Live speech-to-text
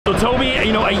Toby, you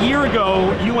know, a year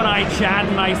ago, you and I chatted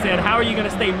and I said, how are you going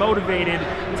to stay motivated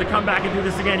to come back and do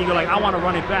this again? You go like, I want to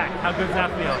run it back. How good does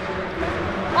that feel?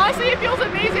 Honestly, it feels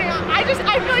amazing. I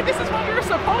feel like this is what we were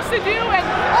supposed to do, and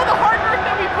all the hard work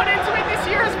that we put into it this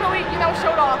year has really, you know,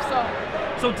 showed off,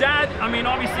 So Dad, I mean,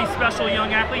 obviously special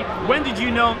young athlete. When did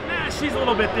you know, she's a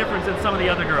little bit different than some of the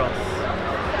other girls?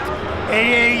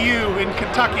 AAU in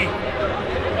Kentucky.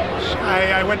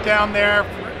 I went down there,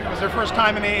 it was her first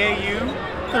time in AAU,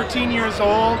 13 years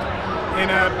old, in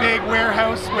a big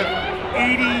warehouse with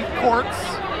 80 courts,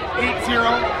 8-0,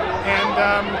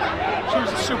 and she was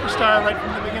a superstar right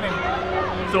from the beginning.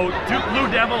 So Duke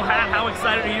Blue Devil hat, how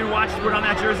excited are you to watch put on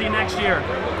that jersey next year?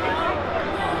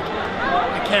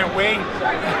 I can't wait.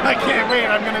 I can't wait.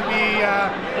 I'm gonna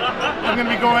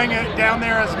be going down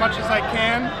there as much as I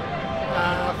can,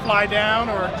 fly down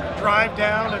or drive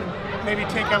down and maybe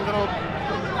take a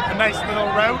nice little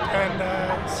route and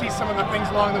see some of the things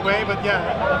along the way. But yeah,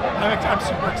 I'm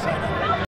super excited.